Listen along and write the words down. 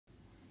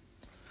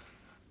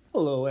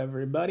Hello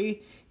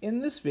everybody. In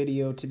this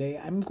video today,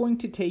 I'm going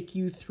to take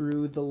you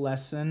through the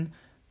lesson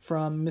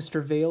from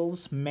Mr.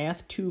 Vail's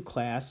Math 2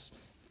 class.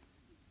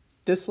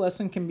 This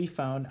lesson can be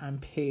found on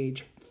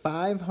page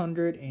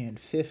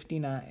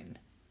 559.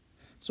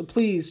 So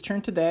please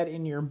turn to that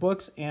in your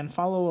books and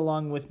follow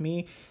along with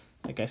me.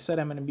 Like I said,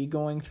 I'm going to be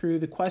going through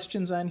the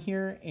questions on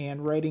here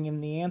and writing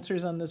in the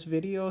answers on this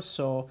video,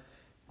 so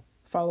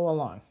follow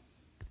along.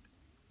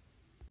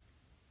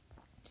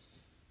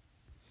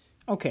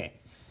 Okay.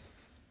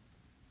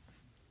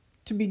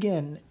 To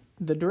begin,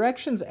 the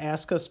directions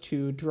ask us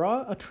to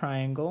draw a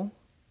triangle,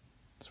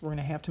 so we're going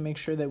to have to make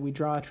sure that we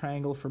draw a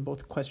triangle for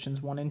both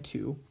questions 1 and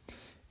 2,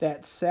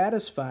 that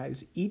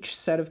satisfies each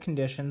set of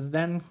conditions,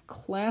 then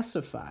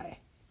classify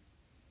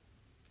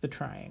the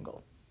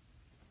triangle.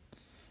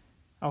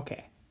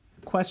 Okay,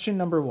 question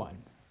number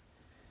 1.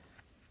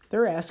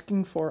 They're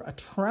asking for a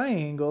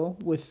triangle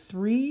with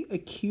 3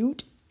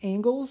 acute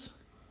angles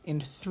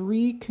and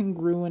 3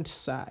 congruent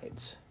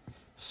sides.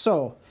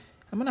 So,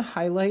 I'm going to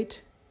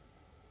highlight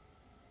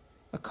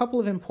a couple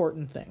of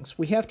important things.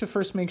 We have to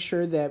first make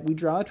sure that we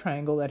draw a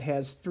triangle that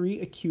has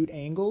 3 acute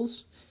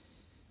angles,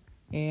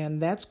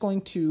 and that's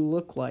going to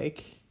look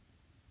like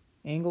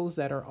angles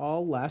that are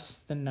all less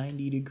than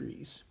 90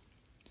 degrees.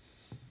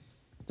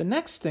 The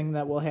next thing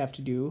that we'll have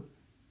to do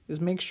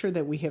is make sure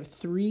that we have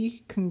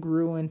 3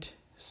 congruent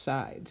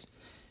sides.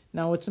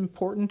 Now, it's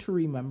important to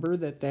remember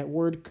that that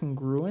word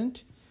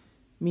congruent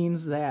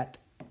means that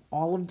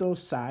all of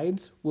those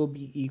sides will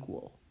be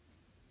equal.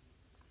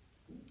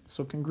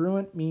 So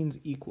congruent means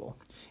equal.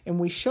 And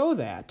we show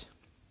that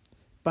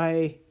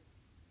by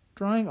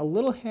drawing a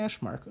little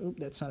hash mark. Oop,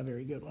 that's not a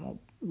very good one. I'll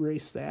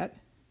erase that.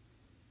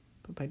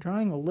 But by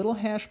drawing a little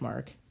hash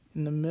mark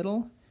in the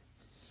middle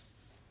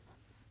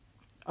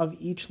of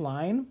each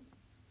line,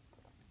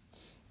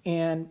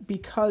 and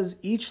because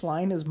each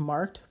line is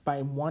marked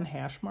by 1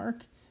 hash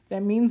mark,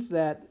 that means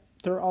that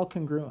they're all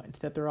congruent,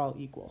 that they're all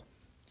equal.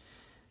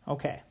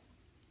 Okay.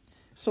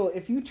 So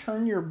if you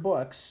turn your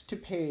books to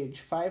page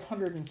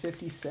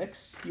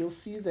 556, you'll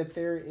see that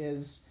there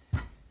is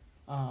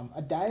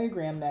a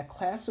diagram that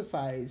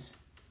classifies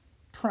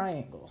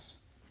triangles.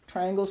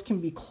 Triangles can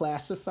be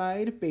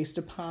classified based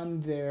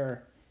upon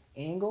their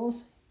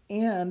angles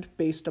and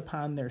based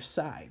upon their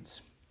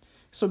sides.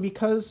 So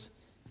because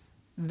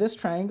this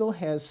triangle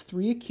has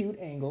 3 acute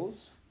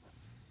angles,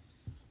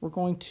 we're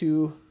going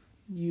to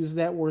use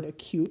that word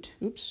acute,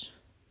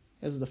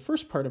 as the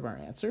first part of our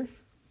answer.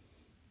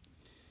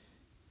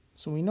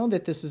 So we know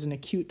that this is an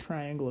acute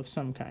triangle of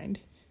some kind.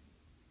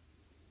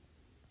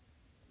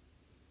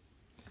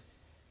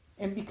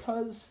 And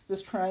because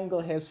this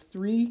triangle has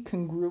 3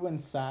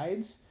 congruent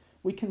sides,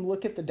 we can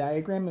look at the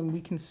diagram and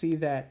we can see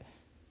that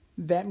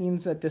that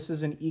means that this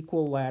is an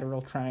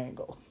equilateral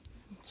triangle.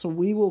 So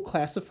we will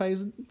classify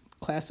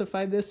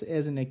this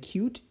as an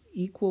acute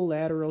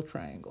equilateral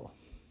triangle.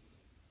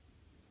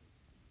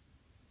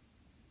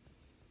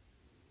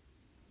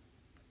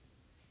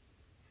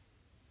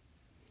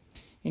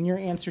 And your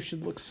answer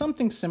should look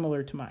something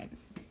similar to mine.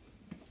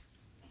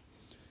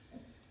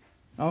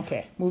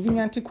 Okay, moving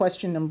on to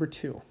question number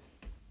 2.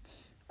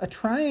 A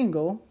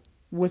triangle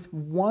with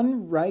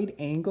 1 right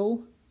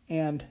angle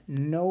and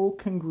no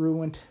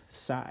congruent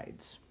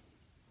sides.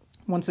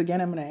 Once again,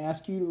 I'm going to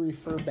ask you to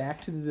refer back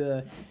to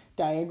the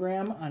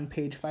diagram on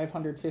page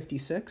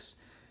 556.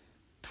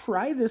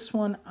 Try this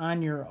one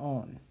on your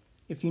own.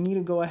 If you need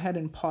to go ahead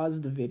and pause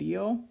the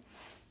video,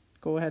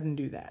 go ahead and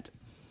do that.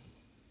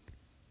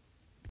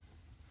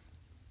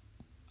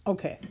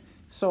 Okay,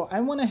 so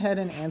I went ahead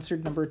and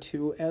answered number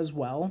 2 as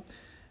well.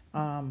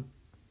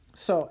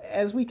 So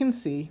as we can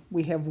see,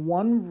 we have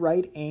 1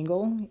 right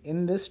angle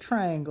in this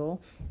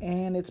triangle,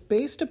 and it's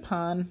based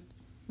upon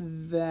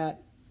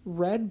that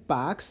red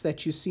box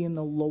that you see in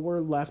the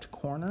lower left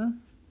corner,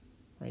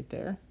 right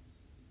there.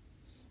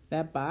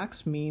 That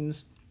box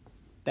means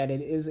that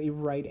it is a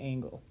right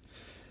angle.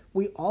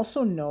 We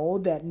also know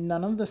that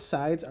none of the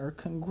sides are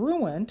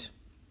congruent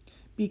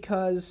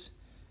because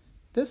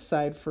this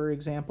side, for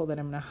example, that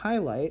I'm going to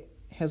highlight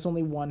has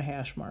only 1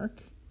 hash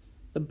mark.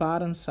 The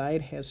bottom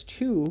side has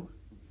 2,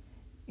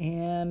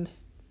 and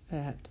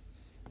that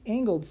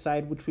angled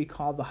side, which we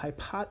call the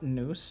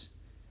hypotenuse,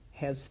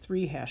 has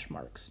 3 hash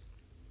marks.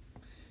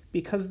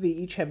 Because they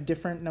each have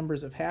different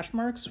numbers of hash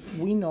marks,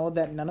 we know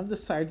that none of the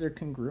sides are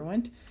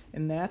congruent,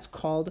 and that's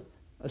called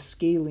a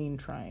scalene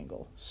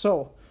triangle.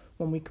 So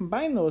when we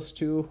combine those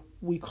two,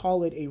 we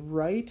call it a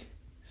right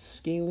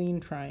scalene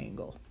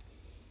triangle.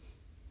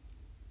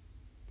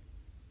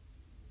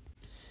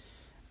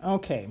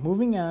 Okay,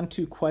 moving on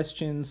to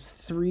questions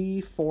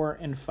 3, 4,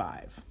 and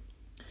 5.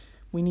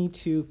 We need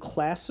to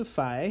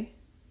classify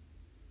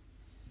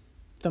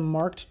the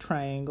marked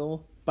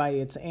triangle by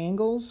its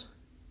angles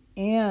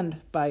and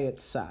by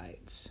its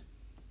sides.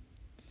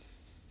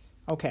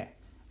 Okay,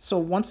 so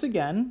once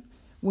again,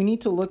 we need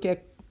to look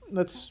at,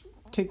 let's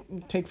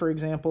take for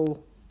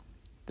example,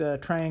 the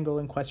triangle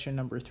in question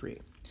number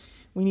 3.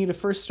 We need to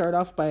first start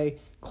off by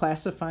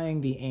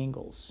classifying the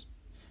angles.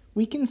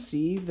 We can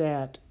see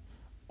that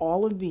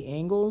all of the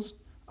angles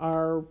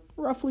are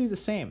roughly the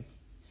same.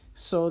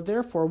 So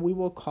therefore, we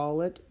will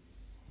call it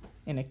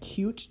an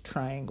acute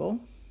triangle.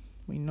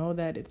 We know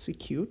that it's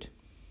acute.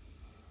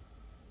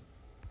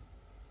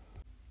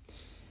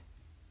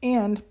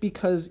 And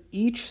because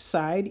each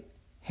side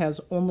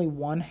has only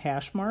one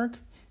hash mark,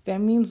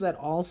 that means that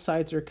all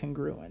sides are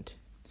congruent.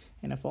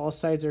 And if all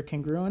sides are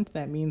congruent,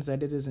 that means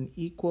that it is an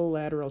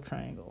equilateral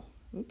triangle.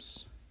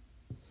 Oops.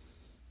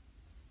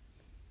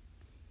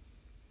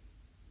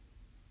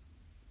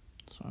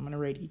 So I'm going to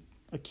write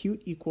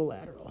acute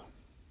equilateral.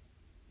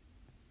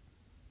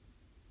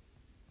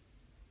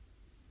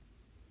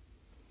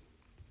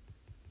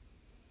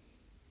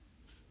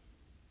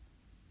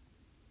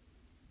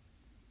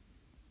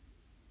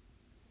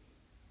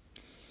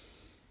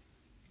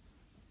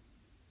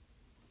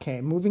 Okay,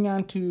 moving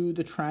on to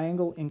the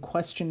triangle in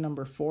question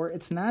number 4.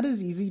 It's not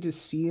as easy to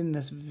see in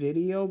this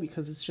video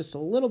because it's just a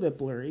little bit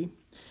blurry,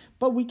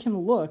 but we can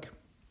look,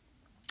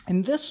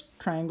 and this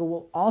triangle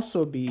will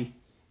also be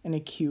an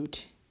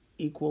acute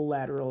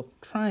equilateral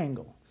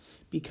triangle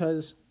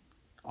because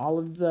all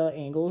of the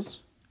angles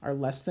are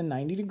less than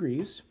 90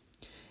 degrees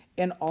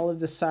and all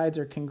of the sides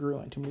are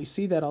congruent. And we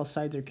see that all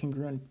sides are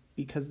congruent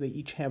because they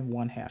each have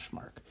one hash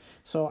mark.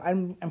 So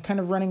I'm kind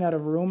of running out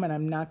of room and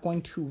I'm not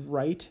going to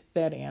write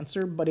that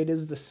answer, but it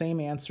is the same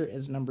answer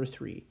as number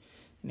 3,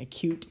 an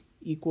acute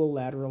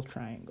equilateral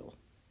triangle.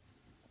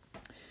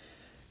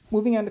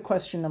 Moving on to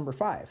question number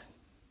 5.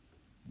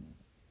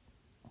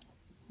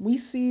 We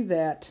see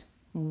that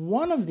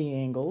one of the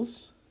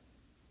angles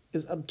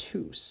is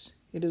obtuse.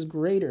 It is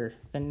greater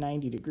than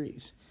 90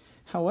 degrees.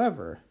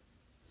 However,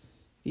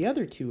 the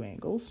other two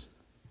angles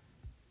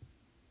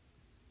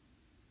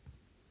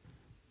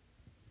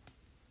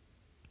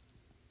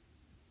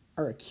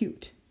are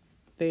acute.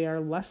 They are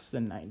less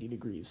than 90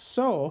 degrees.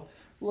 So,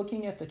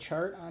 looking at the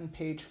chart on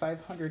page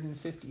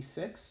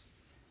 556,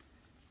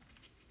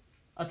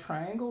 a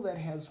triangle that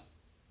has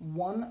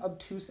one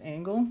obtuse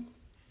angle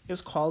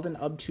is called an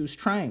obtuse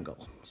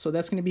triangle. So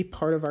that's going to be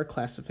part of our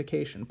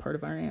classification, part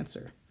of our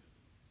answer.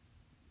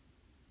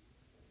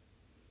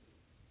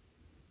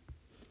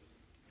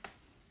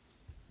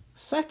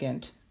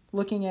 Second,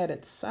 looking at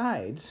its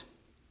sides,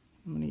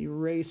 I'm going to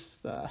erase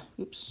the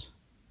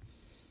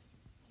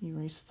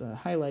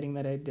highlighting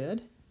that I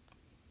did.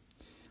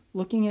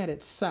 Looking at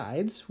its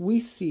sides, we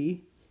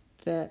see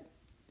that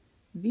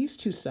these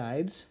two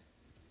sides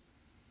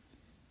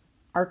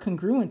are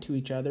congruent to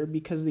each other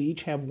because they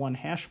each have one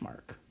hash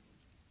mark.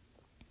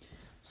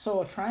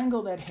 So a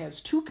triangle that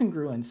has two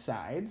congruent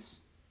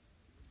sides,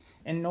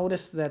 and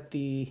notice that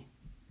the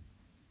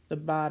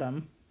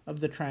bottom of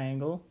the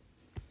triangle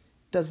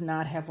does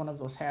not have one of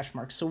those hash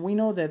marks. So we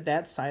know that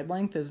that side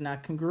length is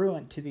not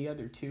congruent to the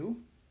other two.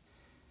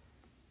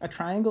 A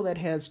triangle that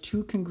has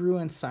two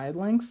congruent side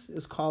lengths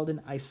is called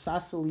an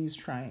isosceles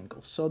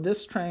triangle. So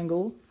this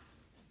triangle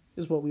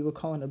is what we would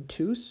call an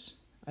obtuse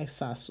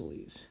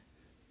isosceles.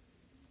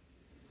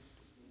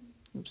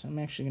 Oops, I'm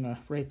actually going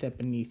to write that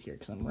beneath here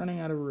because I'm running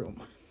out of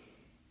room.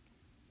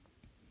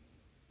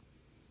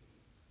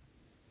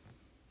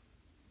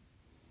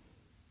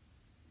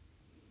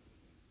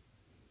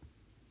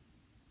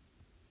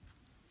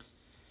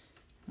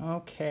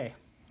 Okay.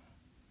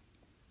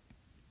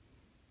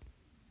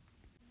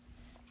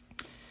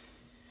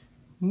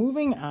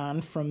 Moving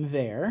on from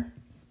there,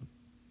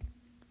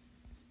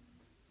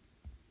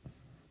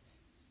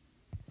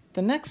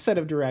 the next set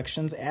of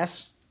directions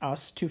asks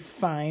us to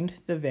find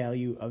the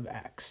value of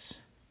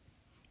x.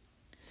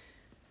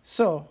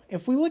 So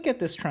if we look at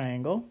this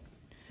triangle,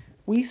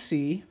 we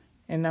see,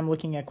 and I'm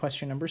looking at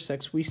question number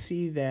 6, we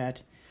see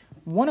that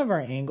one of our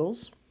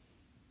angles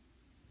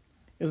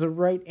is a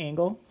right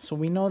angle, so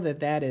we know that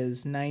that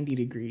is 90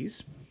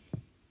 degrees.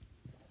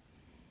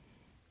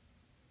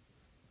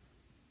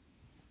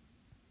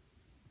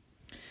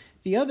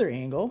 The other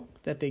angle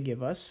that they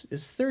give us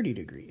is 30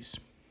 degrees.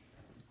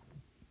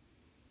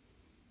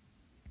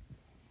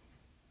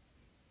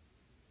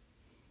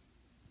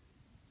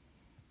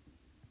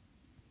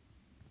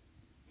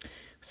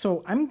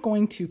 So I'm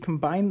going to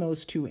combine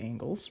those two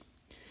angles,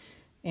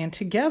 and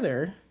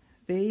together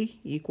they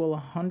equal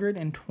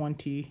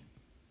 120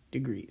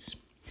 degrees.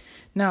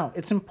 Now,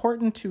 it's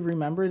important to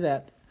remember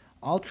that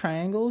all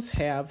triangles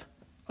have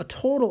a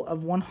total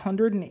of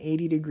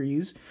 180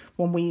 degrees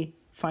when we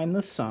find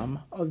the sum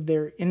of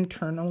their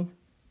internal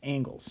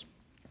angles.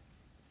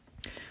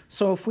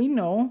 So if we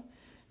know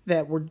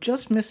that we're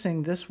just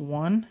missing this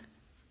one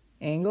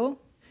angle,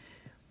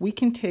 we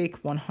can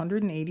take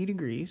 180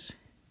 degrees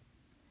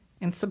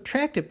and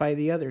subtract it by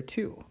the other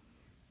two.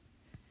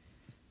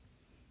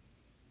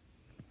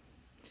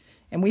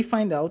 And we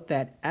find out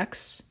that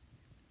x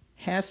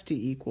has to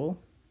equal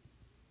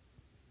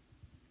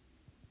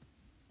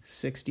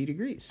 60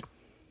 degrees.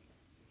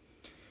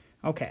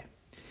 Okay.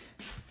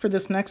 For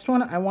this next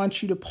one, I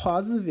want you to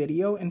pause the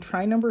video and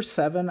try number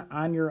 7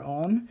 on your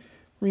own.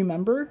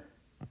 Remember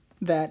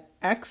that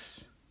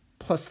x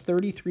plus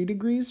 33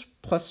 degrees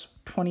plus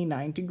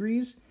 29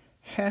 degrees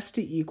has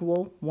to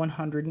equal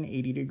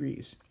 180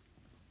 degrees.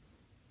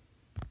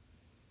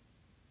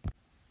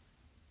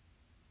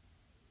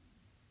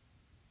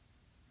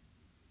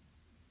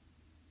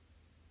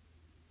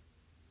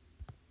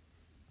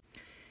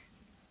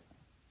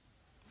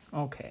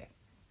 Okay,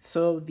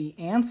 so the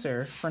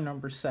answer for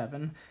number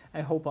 7,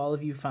 I hope all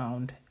of you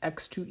found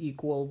x to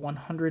equal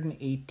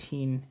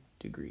 118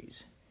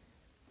 degrees.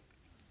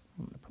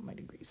 I'm going to put my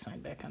degree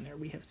sign back on there.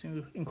 We have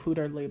to include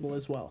our label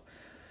as well.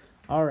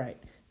 All right,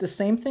 the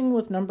same thing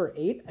with number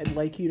 8. I'd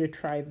like you to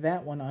try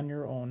that one on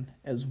your own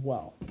as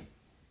well.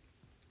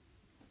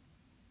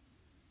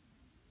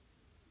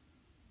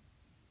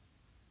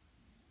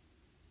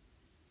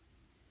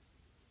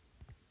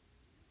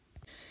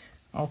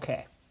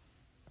 Okay.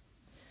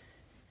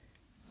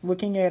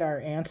 Looking at our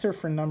answer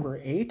for number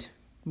 8,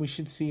 we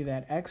should see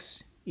that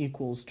x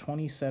equals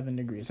 27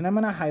 degrees. And I'm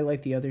going to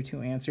highlight the other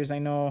two answers. I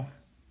know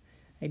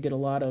I did a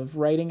lot of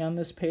writing on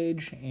this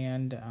page,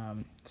 and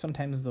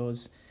sometimes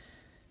those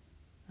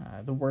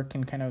the work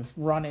can kind of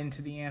run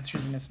into the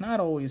answers, and it's not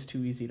always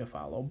too easy to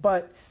follow.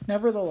 But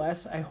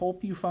nevertheless, I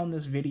hope you found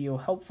this video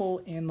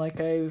helpful, and like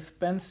I've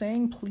been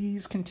saying,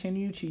 please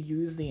continue to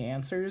use the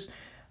answers.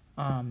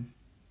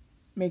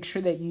 Make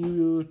sure that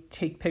you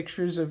take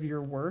pictures of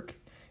your work,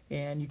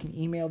 and you can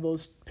email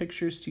those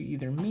pictures to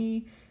either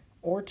me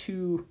or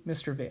to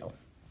Mr. Vail.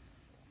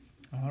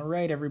 All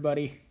right,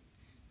 everybody.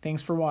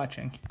 Thanks for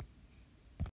watching.